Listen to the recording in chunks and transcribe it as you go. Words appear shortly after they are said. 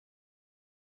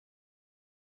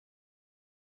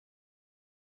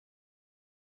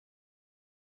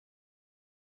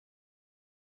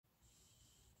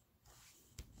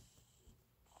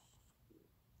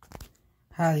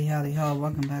Howdy, ho,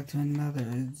 welcome back to another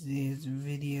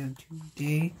video.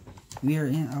 Today, we are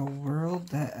in a world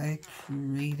that I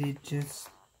created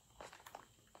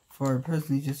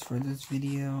personally just for this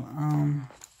video.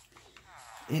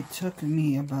 It took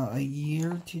me about a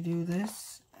year to do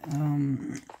this. It's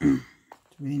a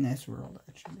really nice world,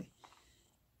 actually.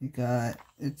 I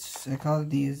call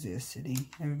it the Isaiah City.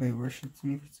 Everybody worships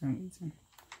me for some reason.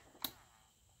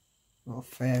 We'll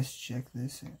fast check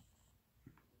this out.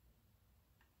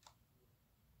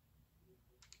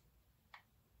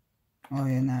 Oh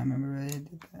yeah, now I remember I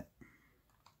did that.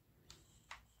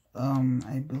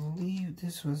 I believe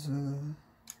this was don't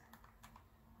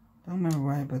remember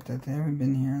why I put that. I haven't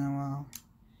been here in a while.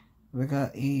 We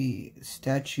got a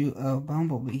statue of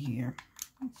Bumblebee here.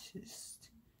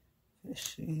 Let's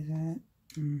show you that.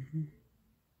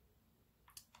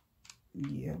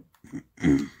 Yep.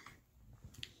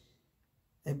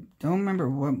 I don't remember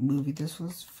what movie this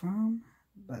was from,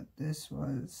 but this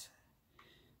was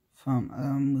from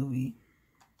a movie.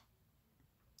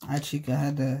 Actually, I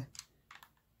had to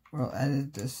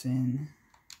edit this in.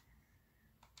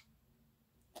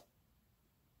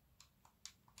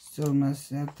 Still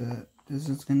must have to. This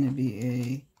is going to be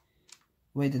a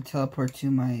way to teleport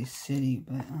to my city,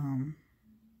 but I'm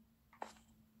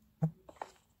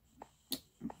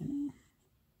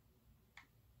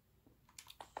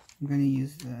going to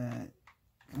use that.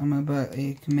 I'm going to put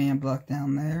a command block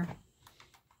down there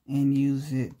and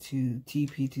use it to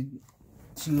TP to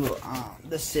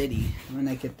the city when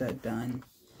I get that done,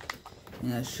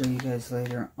 and I'll show you guys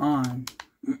later on.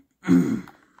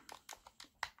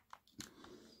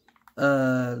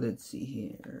 Let's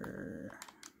see here.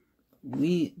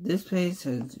 This place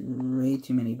has way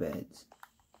too many beds.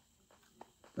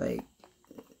 Like,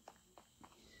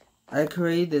 I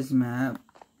created this map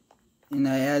and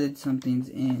I added some things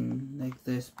in, like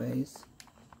this place.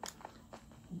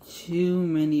 Too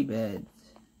many beds.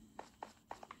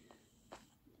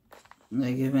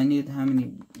 Like, if I knew how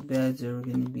many beds there were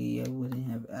going to be, I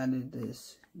wouldn't have added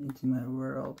this into my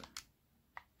world.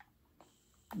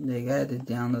 Like, I had to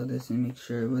download this and make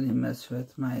sure it wouldn't mess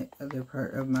with my other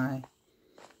part of my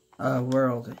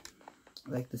world.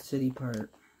 Like the city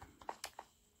part.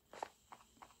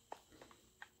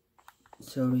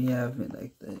 So we have it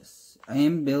like this. I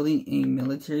am building a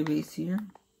military base here.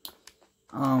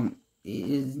 It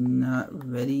is not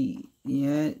ready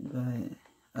yet, but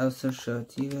I'll still show it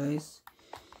to you guys.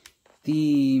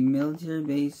 The military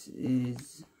base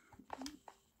is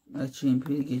actually in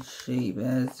pretty good shape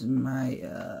as my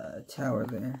tower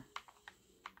there.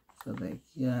 So like,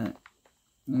 yeah.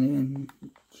 And then,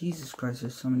 Jesus Christ,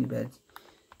 there's so many beds.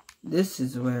 This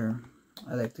is where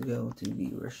I like to go to be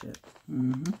worshipped.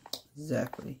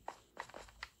 Exactly.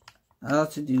 I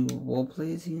also do role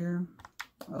plays here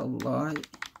a lot.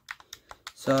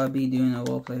 So I'll be doing a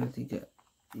role play with you guys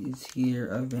here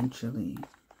eventually.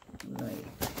 Like,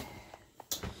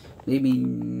 maybe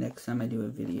next time I do a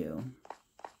video.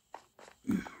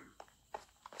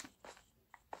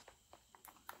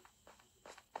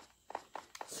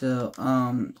 So,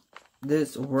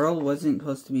 this world wasn't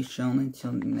supposed to be shown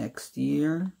until next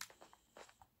year.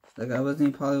 Like,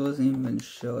 probably wasn't even going to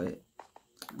show it.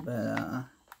 But,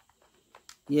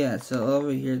 yeah, so over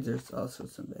here, there's also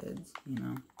some beds, you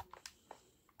know.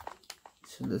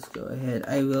 So let's go ahead.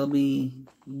 I will be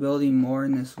building more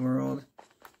in this world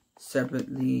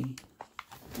separately.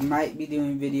 Might be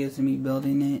doing videos of me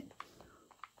building it,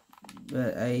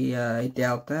 but I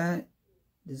doubt that.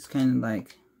 This is kind of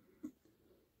like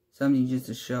something just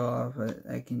to show off what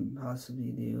I can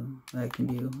possibly do, what I can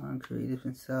do on creative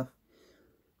and stuff.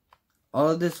 All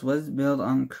of this was built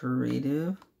on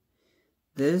creative.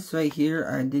 This right here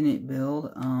I didn't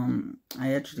build.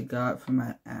 I actually got from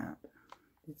my app.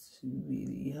 It's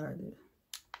really hard to...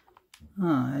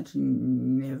 I actually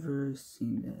never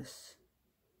seen this.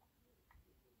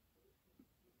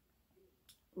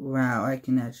 Wow, I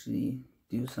can actually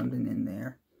do something in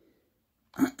there.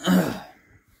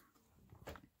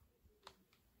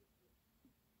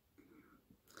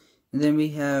 And then we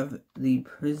have the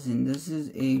prison. This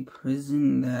is a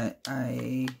prison that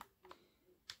I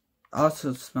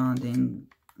also spawned in.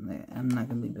 I'm not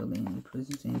going to be building any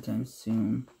prisons anytime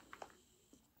soon.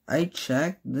 I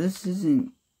checked. This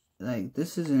isn't a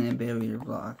barrier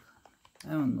block.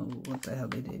 I don't know what the hell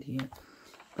they did here.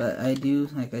 But I do,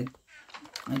 like, I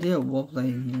did a roleplay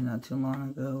in here not too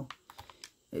long ago.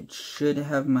 It should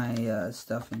have my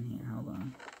stuff in here. Hold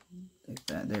on. Like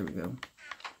that. There we go.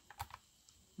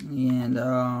 And,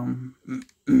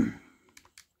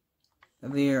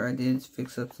 over here I did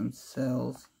fix up some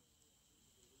cells.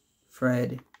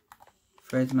 Fred's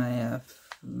my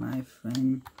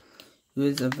friend. Who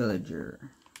is a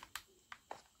villager?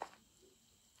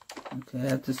 Okay, I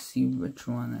have to see which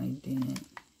one I didn't.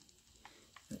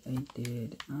 I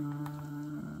did.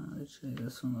 Let's try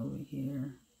this one over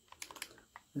here.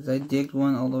 Because I digged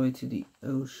one all the way to the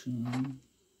ocean.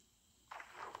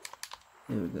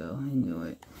 There we go. I knew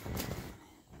it.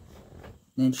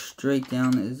 Then straight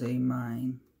down is a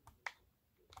mine.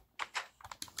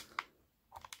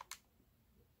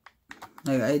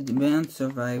 Like, I went on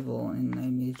survival and I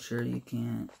made sure you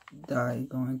can't die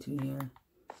going to here.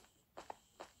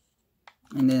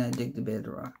 And then I dig the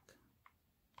bedrock.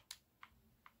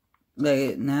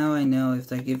 Like, now I know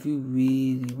if you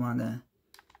really want to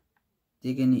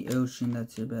dig in the ocean,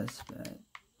 that's your best bet.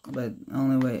 But the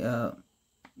only way up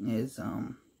is,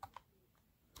 I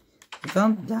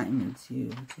found diamonds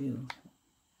here, too.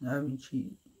 Not even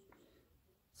cheap.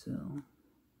 So,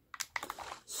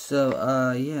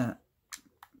 yeah.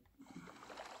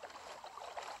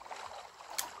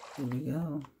 Here we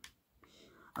go.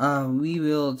 We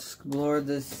will explore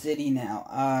the city now.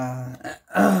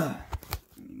 Let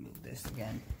me move this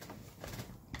again.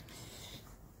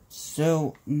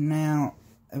 So, now,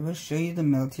 I will show you the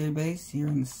military base here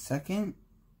in a second.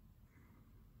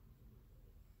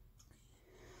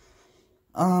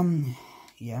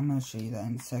 Yeah, I'm gonna show you that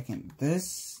in a second.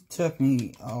 This took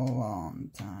me a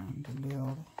long time to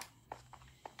build.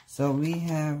 So,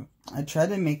 I tried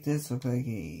to make this look like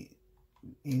a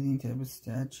alien type of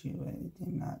statue, but it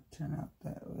did not turn out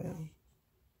that way.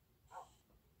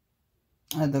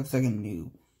 That looks like a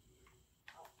noob.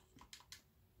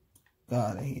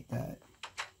 God, I hate that.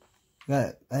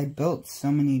 God, I built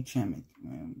so many enchantment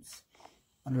rooms.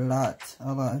 A lot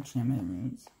of enchantment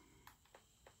rooms.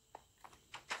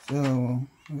 So,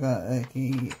 we got like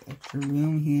a extra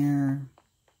room here.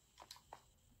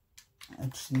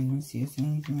 Actually, let me see if there's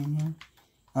anything in here.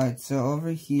 Alright, so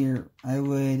over here,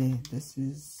 this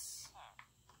is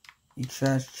a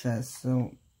trash chest,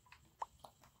 so,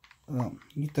 well,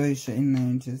 you throw your shit in there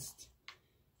and just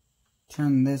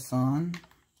turn this on.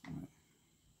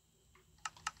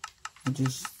 And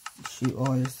just shoot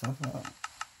all your stuff out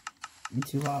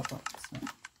into lava. So.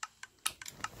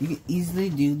 You can easily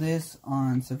do this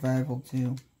on survival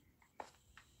too.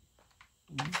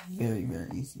 Very, very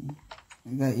easy.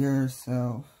 You got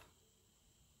yourself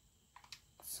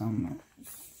some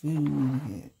food,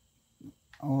 get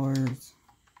ores,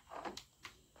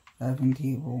 crafting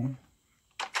table.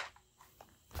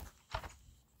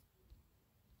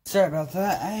 Sorry about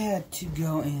that. I had to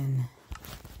go and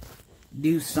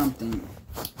do something,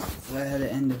 so I had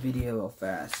to end the video real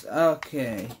fast.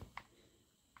 Okay.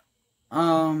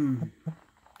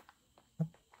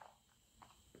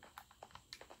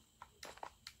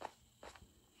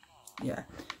 Yeah.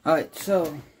 Alright,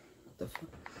 so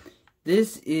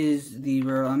this is the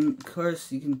world. Of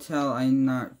course, you can tell I'm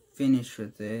not finished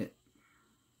with it.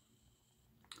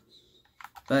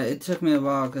 But it took me a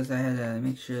while because I had to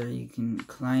make sure you can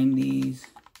climb these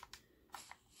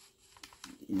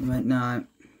and whatnot.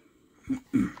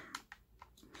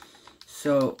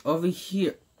 So, over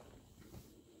here.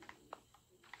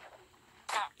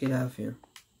 Get out of here.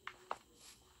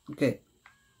 Okay.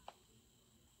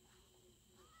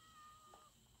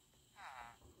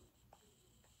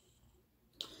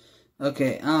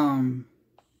 Okay,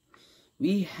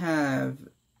 we have,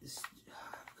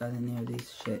 I've got the name of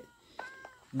these shit.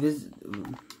 I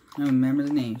don't remember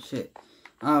the name, shit.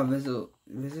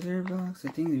 Visitor blocks? I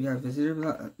think we got visitor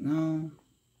blocks. No,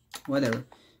 whatever.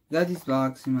 We got these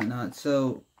blocks and whatnot.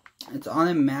 So, it's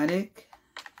automatic.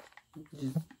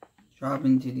 Just drop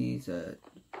into these,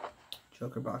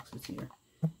 joker boxes here.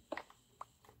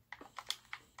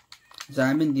 So,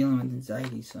 I've been dealing with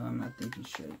anxiety, so I'm not thinking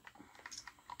straight.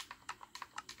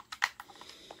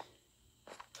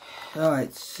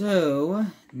 Alright, so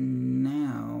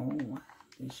now let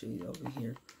me show you over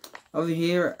here. Over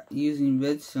here, using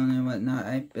redstone and whatnot,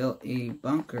 I built a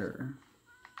bunker.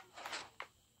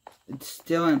 It's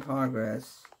still in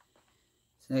progress.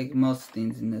 It's like most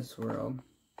things in this world.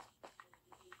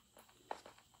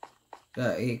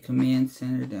 Got a command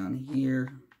center down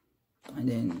here. And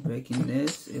then breaking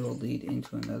this, it will lead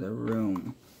into another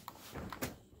room.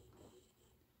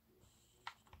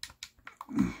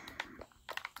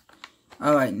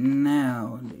 Alright,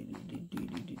 now,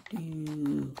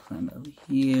 climb over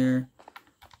here.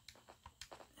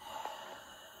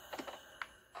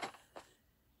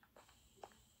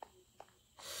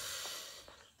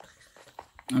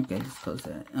 Okay, just close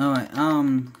that. Alright,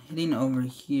 heading over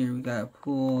here, we got a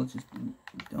pool. Just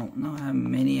don't know how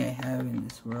many I have in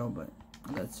this world, but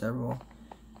I got several.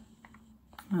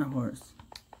 My horse.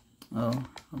 Oh,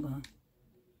 hold on.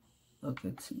 Look,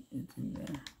 it's in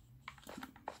there.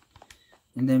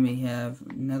 And then we have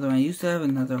another one. I used to have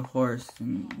another horse,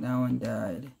 and that one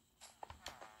died.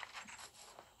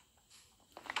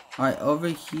 Alright, over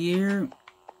here.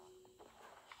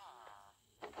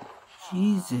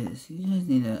 Jesus, you guys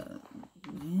need a...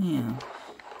 Damn.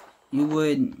 You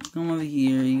would come over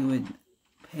here, you would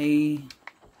pay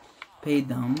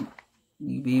them.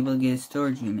 You'd be able to get a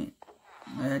storage unit.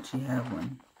 I actually have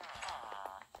one.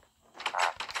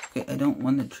 Okay, I don't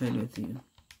want to trade with you.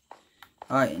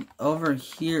 Alright, and over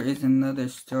here is another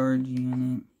storage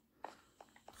unit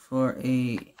for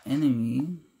a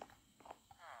enemy.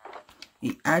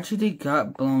 He actually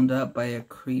got blown up by a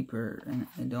creeper, and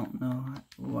I don't know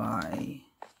why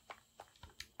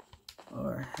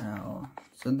or how.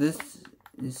 So this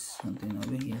is something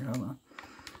over here. Hold on.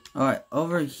 Alright,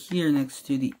 over here next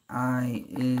to the eye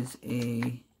is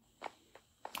a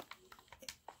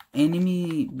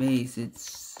enemy base.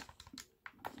 It's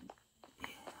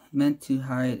meant to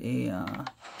hide a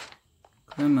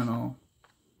criminal.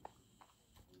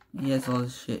 He has all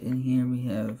this shit in here. We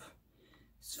have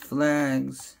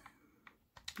flags,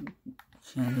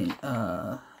 chanting,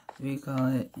 what do you call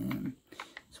it, and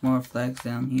some more flags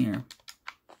down here.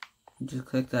 You just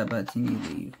click that button, you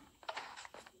leave.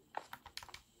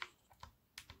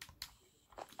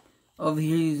 Over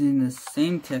here, using the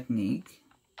same technique,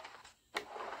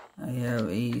 I have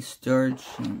a storage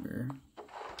chamber.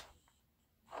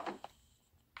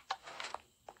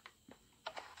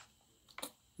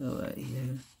 So right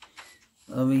here.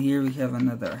 Over here we have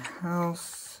another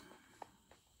house.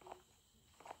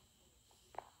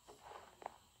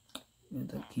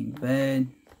 With a king bed.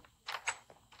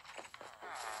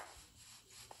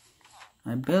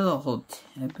 I built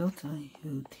a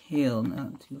hotel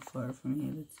not too far from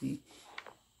here. Let's see.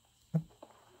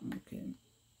 Okay.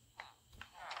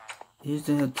 Here's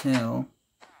the hotel.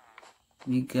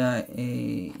 We got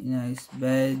a nice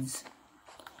beds.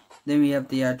 Then we have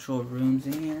the actual rooms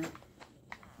in here.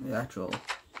 The actual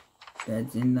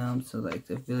beds in them, so like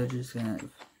the villagers can have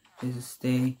place to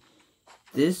stay.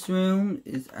 This room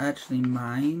is actually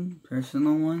mine,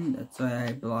 personal one. That's why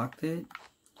I blocked it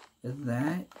with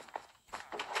that.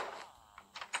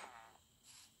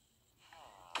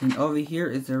 And over here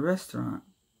is a restaurant.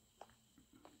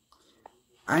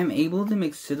 I'm able to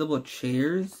make sittable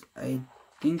chairs. I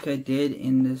think I did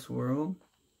in this world.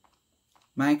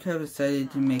 Minecraft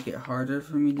decided to make it harder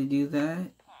for me to do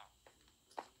that.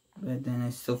 But then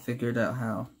I still figured out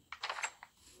how.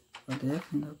 Oh, did I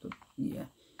clean up the... Yeah.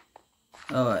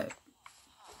 Alright.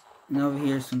 And over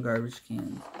here some garbage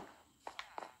cans.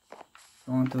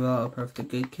 Going through all a perfect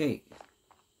good cake.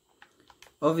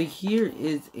 Over here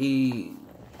is a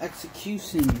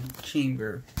execution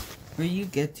chamber where you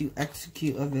get to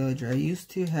execute a villager. I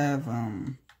used to have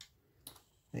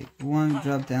like one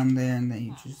drop down there and then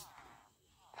you just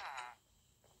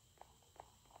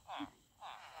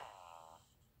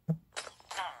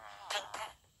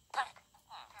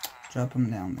drop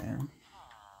them down there.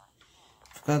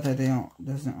 Forgot that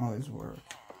doesn't always work.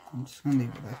 I'm just gonna leave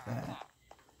it like that.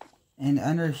 And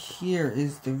under here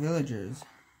is the villagers.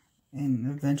 And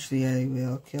eventually I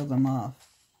will kill them off.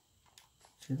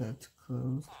 Sure that's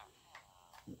closed.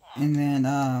 And then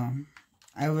I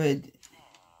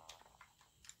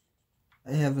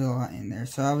have a lot in there.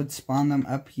 So I would spawn them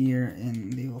up here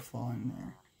and they will fall in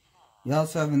there. You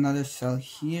also have another cell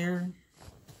here.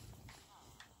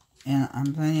 And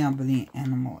I'm planning on putting an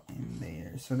animal in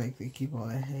there so they could keep all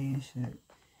their hay and shit.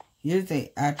 Here's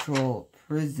the actual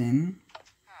prison.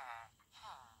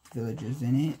 Villagers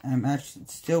in it. I'm actually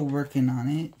still working on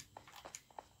it.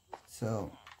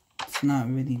 So it's not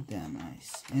really that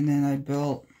nice. And then I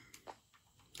built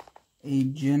a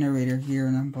generator here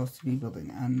and I'm supposed to be building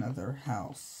another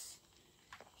house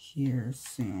here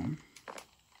soon.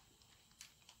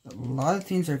 A lot of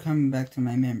things are coming back to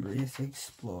my memory as I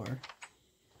explore.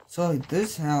 So like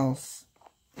this house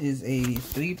is a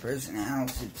 3-person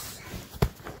house. It's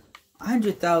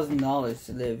 $100,000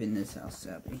 to live in this house,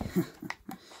 sadly.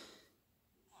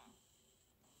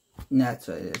 That's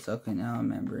what it is. Okay, now I'm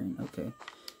remembering. Okay.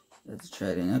 Let's try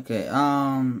it in. Okay,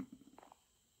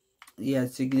 yeah,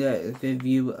 so you get a good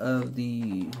view of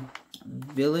the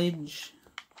village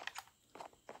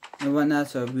and whatnot.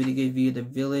 So a really good view of the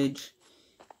village.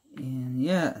 And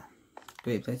yeah,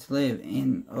 great place to live.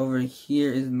 And over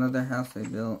here is another house I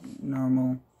built.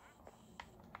 Normal.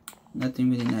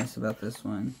 Nothing really nice about this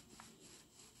one.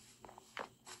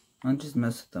 I'll just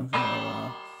mess with them for a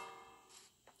while.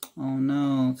 Oh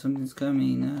no, something's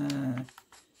coming.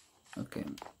 Okay,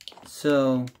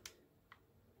 so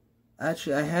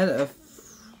actually, I had a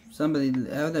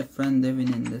friend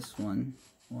living in this one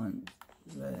once,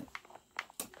 but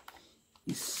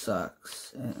He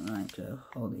sucks at Minecraft.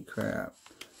 Holy crap.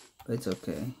 But it's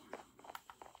okay.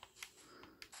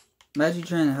 I'm actually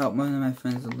trying to help one of my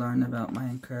friends learn about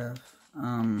Minecraft.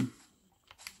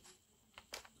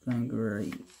 Going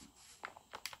great.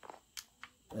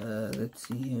 Let's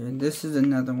see here. This is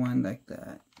another one like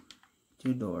that.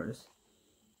 2 doors.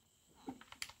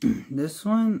 This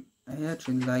one I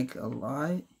actually like a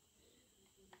lot.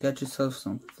 Got yourself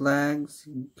some flags.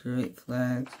 Create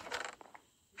flags.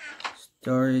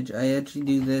 Storage. I actually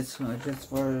do this just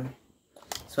for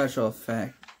special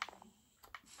effect.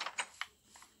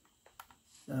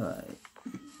 Alright.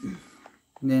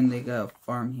 Then they got a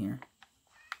farm here.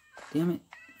 Damn it.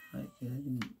 Like, I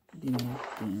didn't do any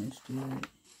damage to it.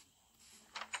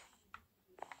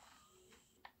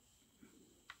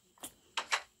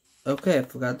 Okay, I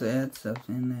forgot to add stuff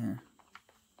in there.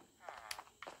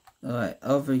 Alright,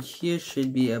 over here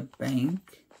should be a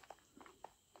bank.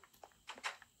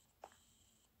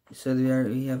 So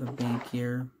we have a bank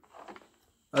here.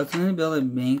 I was going to build a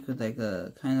bank with like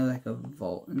a, kind of like a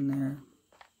vault in there.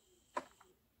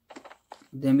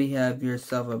 Then we have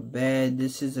yourself a bed.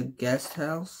 This is a guest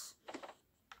house.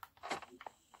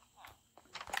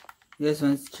 You guys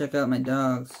want to check out my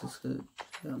dogs? Let's go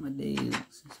check out my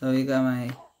dogs. So we got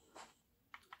my,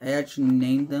 I actually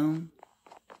named them.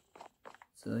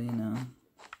 So, you know,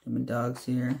 my dogs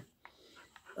here.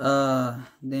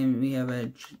 Then we have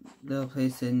a little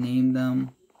place to name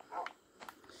them.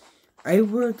 I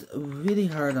worked really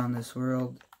hard on this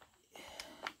world.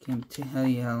 Can't tell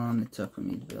you how long it took for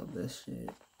me to build this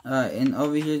shit. And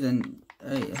over here, then,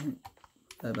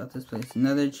 about this place.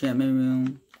 Another enchantment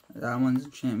room. That one's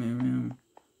enchantment room.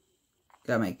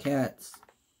 Got my cats.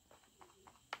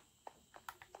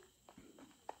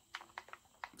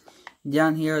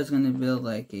 Down here, I was gonna build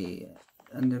like a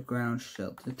underground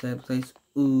shelter type place.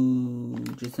 Ooh,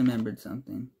 just remembered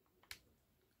something.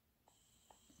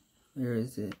 Where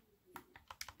is it?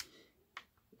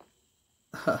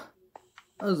 Huh.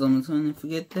 I was almost going to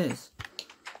forget this.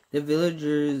 The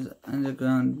villagers'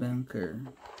 underground bunker.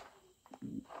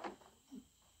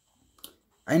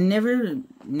 I never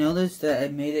noticed that I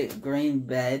made it grain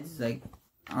beds, like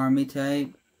army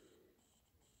type.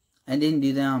 I didn't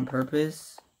do that on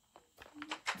purpose.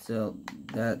 So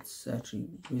that's actually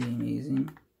really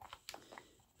amazing.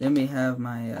 Then we have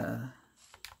my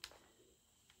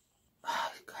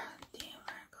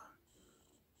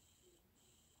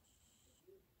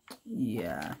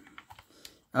yeah.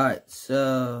 Alright,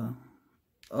 so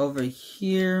over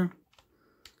here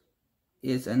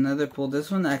is another pool. This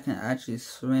one I can actually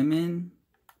swim in.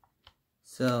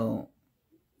 So,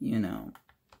 you know.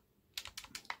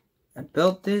 I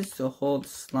built this to hold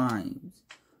slimes.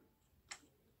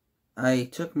 I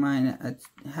took mine,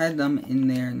 I had them in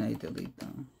there and I deleted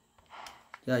them.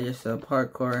 Got yourself a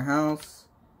parkour house.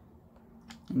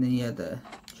 And then you have to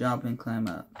jump and climb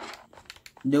up.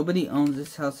 Nobody owns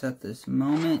this house at this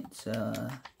moment.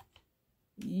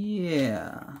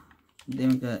 Yeah. Then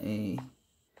we got a...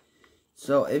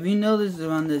 So, if you notice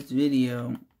around this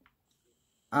video,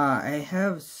 I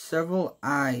have several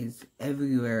eyes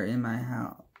everywhere in my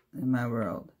house, in my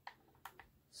world.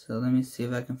 So, let me see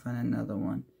if I can find another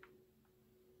one.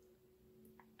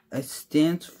 It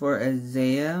stands for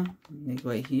Isaiah, like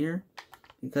right here,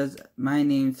 because my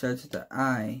name starts with the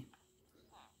I.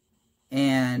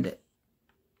 And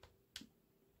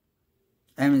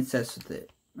I'm obsessed with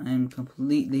it. I'm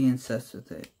completely obsessed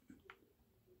with it.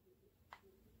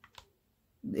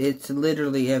 It's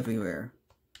literally everywhere.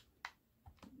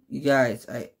 You guys,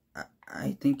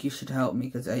 I think you should help me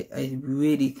because I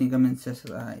really think I'm obsessed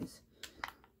with eyes.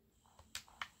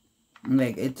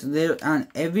 Like, it's there on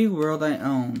every world I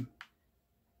own.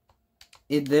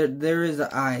 There is an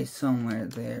eye somewhere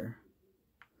there.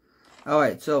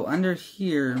 Alright, so under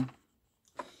here,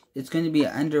 it's going to be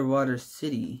an underwater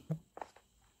city.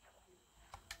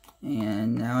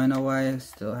 And now I know why I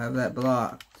still have that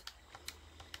blocked.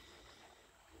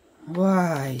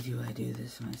 Why do I do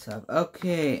this myself?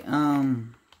 Okay,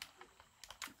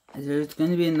 there's going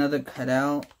to be another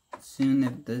cutout soon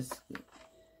if this...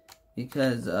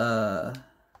 Because,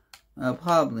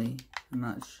 probably, I'm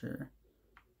not sure.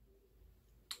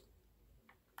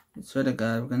 I swear to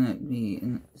God, we're gonna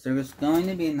be, there's going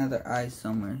to be another eye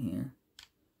somewhere here.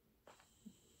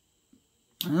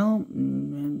 I don't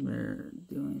remember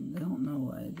I don't know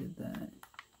why I did that.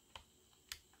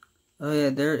 Oh yeah,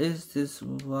 there is this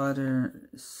water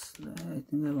slide. I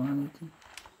think I wanted to,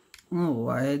 I don't know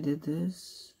why I did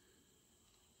this.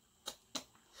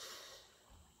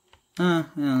 I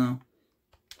don't know.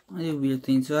 I do weird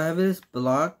things. So I have this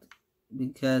blocked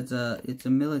because it's a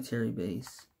military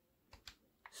base.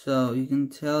 So you can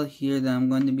tell here that I'm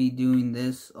going to be doing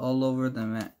this all over the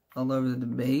map, all over the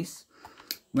base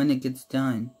when it gets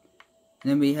done. And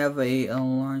then we have a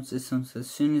alarm system, so as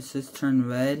soon as this turns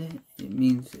red, it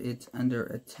means it's under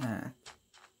attack.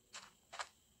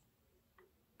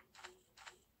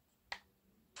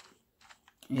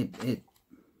 I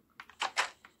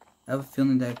have a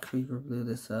feeling that creeper blew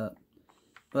this up.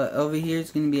 But over here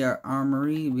is going to be our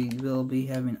armory. We will be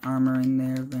having armor in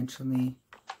there eventually.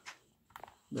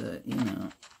 But, you know.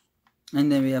 And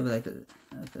then we have like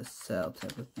a cell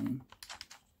type of thing.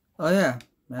 Oh yeah,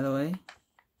 by the way.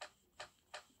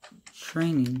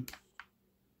 Training.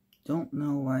 Don't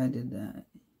know why I did that.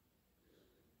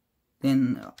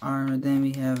 Then armor. Then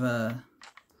we have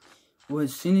well,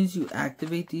 as soon as you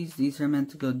activate these are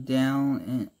meant to go down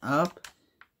and up,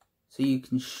 so you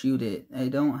can shoot it. I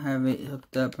don't have it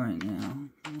hooked up right now.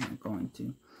 I'm not going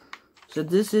to. So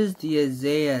this is the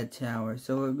Isaiah Tower.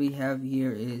 So what we have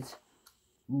here is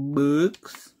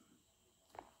books.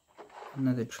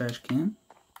 Another trash can.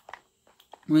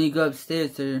 When you go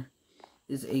upstairs, there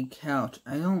is a couch.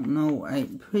 I don't know.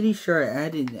 I'm pretty sure I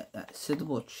added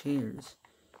sittable chairs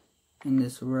in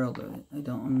this world. I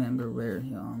don't remember where.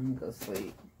 I'm gonna go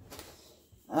sleep.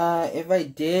 If I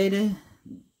did,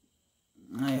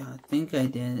 I think I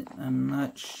did. I'm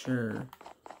not sure.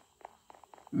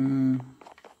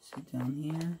 Sit down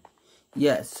here.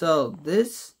 Yeah, so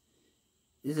this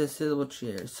is a sittable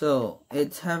chair. So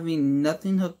it's having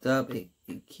nothing hooked up. It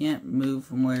can't move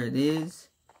from where it is.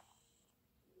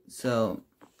 So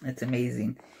it's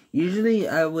amazing. Usually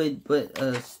I would put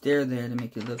a stair there to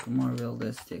make it look more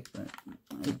realistic, but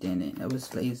I didn't. I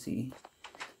was lazy.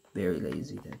 Very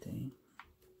lazy that day.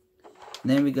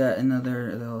 Then we got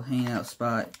another little hangout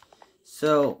spot.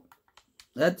 So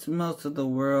that's most of the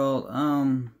world.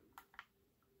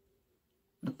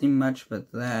 Nothing much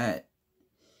but that.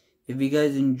 If you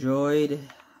guys enjoyed,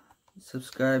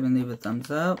 subscribe and leave a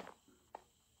thumbs up.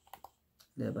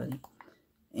 Yeah, buddy.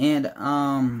 And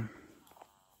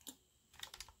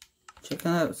check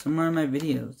out some more of my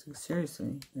videos. Like,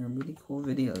 seriously, they're really cool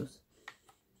videos.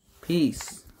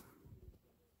 Peace.